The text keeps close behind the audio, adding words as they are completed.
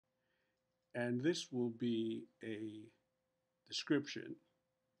And this will be a description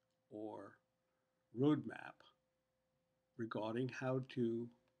or roadmap regarding how to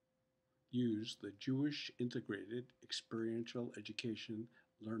use the Jewish Integrated Experiential Education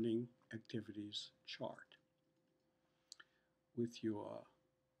Learning Activities chart with your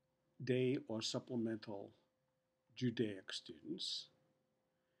day or supplemental Judaic students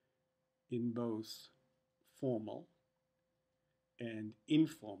in both formal and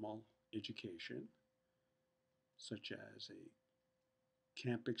informal education, such as a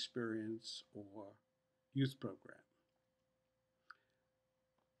camp experience or youth program.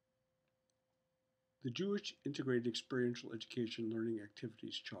 The Jewish Integrated Experiential Education Learning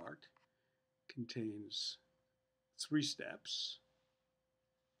Activities chart contains 3 steps.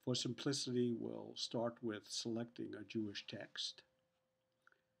 For simplicity, we'll start with selecting a Jewish text.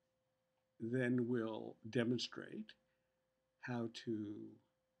 Then we'll demonstrate how to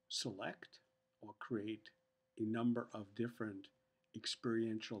select or create a number of different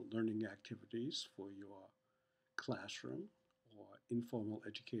experiential learning activities for your classroom or informal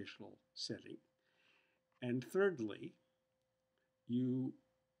educational setting. And thirdly, you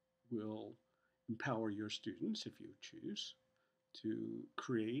will empower your students, if you choose, to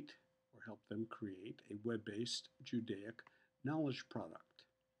create or help them create a web-based Judaic knowledge product.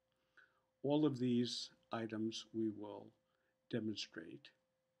 All of these items we will demonstrate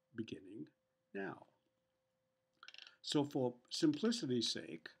beginning now. So for simplicity's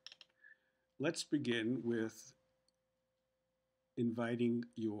sake, let's begin with inviting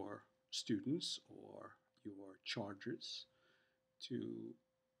your students or your charges to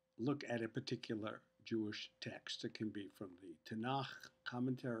look at a particular Jewish text. It can be from the Tanakh,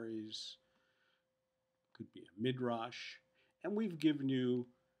 commentaries, could be a midrash, and we've given you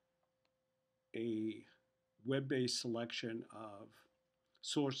a web-based selection of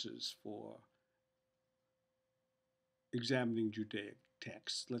sources for examining Judaic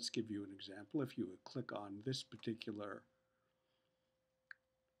texts. Let's give you an example. If you would click on this particular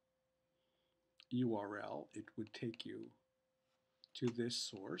URL, it would take you to this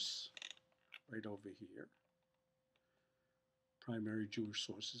source right over here, Primary Jewish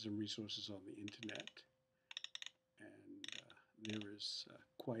Sources and Resources on the Internet. And there is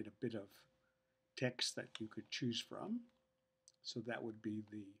quite a bit of text that you could choose from. So that would be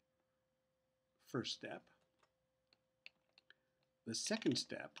the first step. The second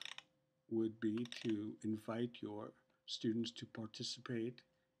step would be to invite your students to participate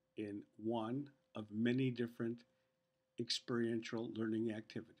in one of many different experiential learning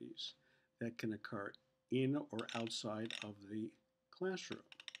activities that can occur in or outside of the classroom.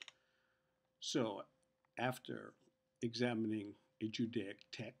 So after examining a Judaic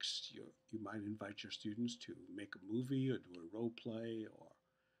text, you might invite your students to make a movie or do a role play or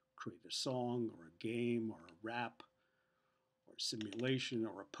create a song or a game or a rap or a simulation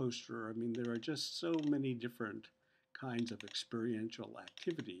or a poster. I mean, there are just so many different kinds of experiential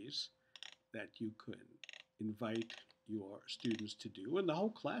activities that you could invite your students to do. And the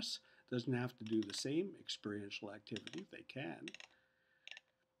whole class doesn't have to do the same experiential activity. They can.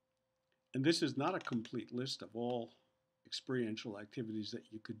 And this is not a complete list of all experiential activities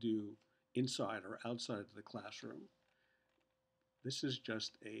that you could do inside or outside of the classroom. This is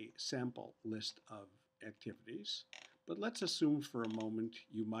just a sample list of activities. But let's assume for a moment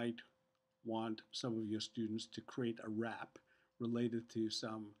you might want some of your students to create a rap related to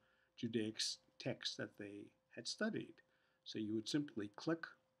some Judaic text that they had studied. So you would simply click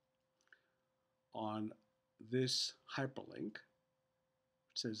on this hyperlink,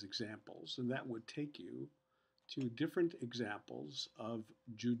 it says examples, and that would take you to different examples of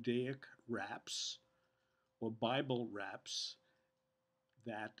Judaic raps or Bible raps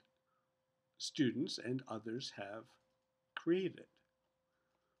that students and others have created.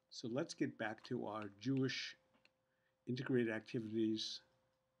 So let's get back to our Jewish integrated activities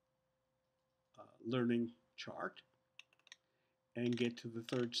learning chart and get to the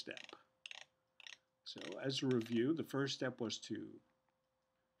third step. So as a review, the first step was to,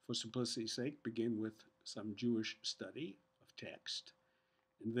 for simplicity's sake, begin with some Jewish study of text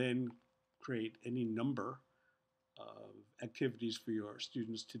and then create any number of activities for your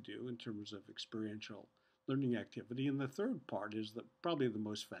students to do in terms of experiential learning activity. And the third part is probably the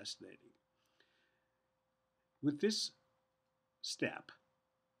most fascinating. With this step,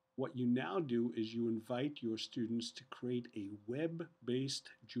 what you now do is you invite your students to create a web-based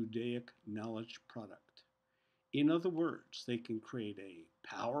Judaic knowledge product. In other words, they can create a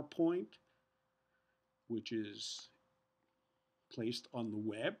PowerPoint, which is placed on the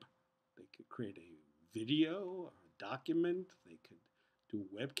web. They could create a video or a document. They could do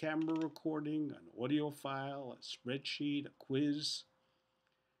web camera recording, an audio file, a spreadsheet, a quiz,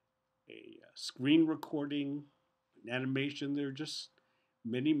 a screen recording, an animation. There are just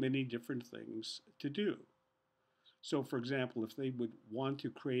many, many different things to do. So, for example, if they would want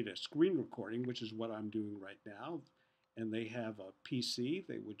to create a screen recording, which is what I'm doing right now, and they have a PC,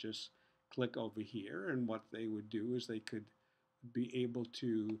 they would just click over here, and what they would do is they could be able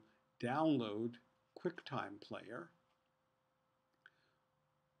to download QuickTime Player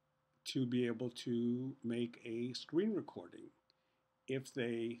to be able to make a screen recording. If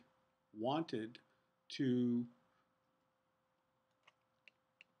they wanted to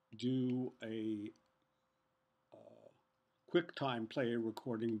do a QuickTime Player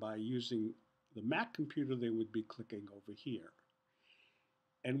recording by using the Mac computer, they would be clicking over here.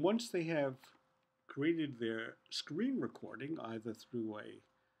 And once they have created their screen recording, either through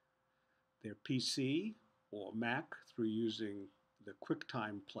their PC or Mac through using the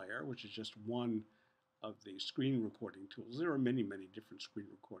QuickTime Player, which is just one of the screen recording tools. There are many, many different screen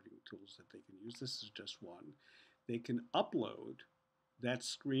recording tools that they can use. This is just one. They can upload that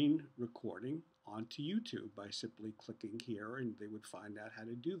screen recording onto YouTube by simply clicking here, and they would find out how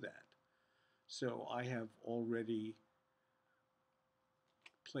to do that. So I have already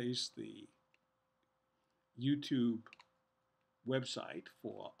placed the YouTube website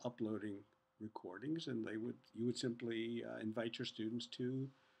for uploading recordings, and you would simply invite your students to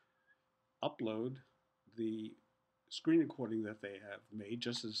upload the screen recording that they have made,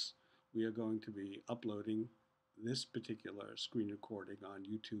 just as we are going to be uploading this particular screen recording on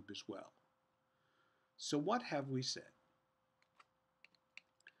YouTube as well. So what have we said?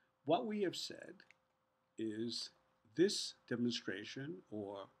 What we have said is this demonstration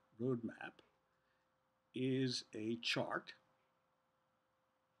or roadmap is a chart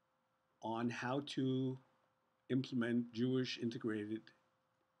on how to implement Jewish integrated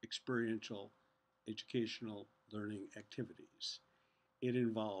experiential educational learning activities. It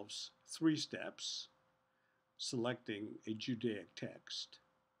involves 3 steps: selecting a Judaic text,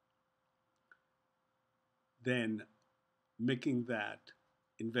 then making that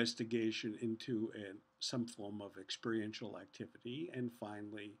investigation into some form of experiential activity, and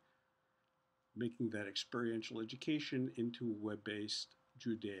finally making that experiential education into a web-based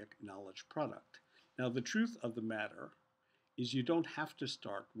Judaic knowledge product. Now, the truth of the matter is you don't have to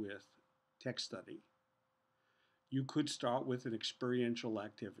start with text study. You could start with an experiential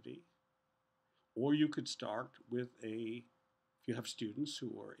activity, or you could start with if you have students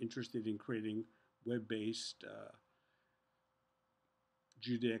who are interested in creating web-based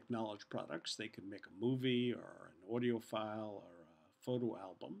Judaic knowledge products, they can make a movie or an audio file or a photo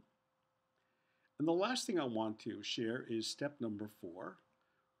album. And the last thing I want to share is step number 4,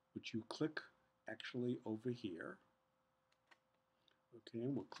 which you click actually over here. Okay,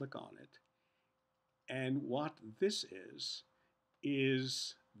 and we'll click on it. And what this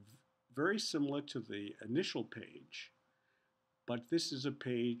is very similar to the initial page, but this is a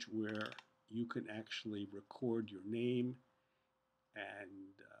page where you can actually record your name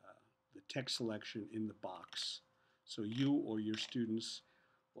and the text selection in the box. So you or your students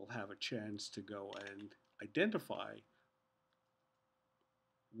will have a chance to go and identify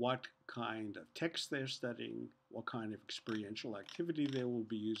what kind of text they're studying, what kind of experiential activity they will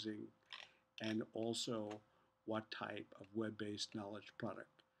be using, and also what type of web-based knowledge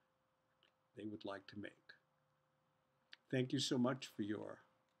product they would like to make. Thank you so much for your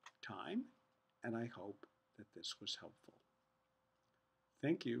time, and I hope that this was helpful.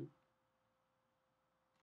 Thank you.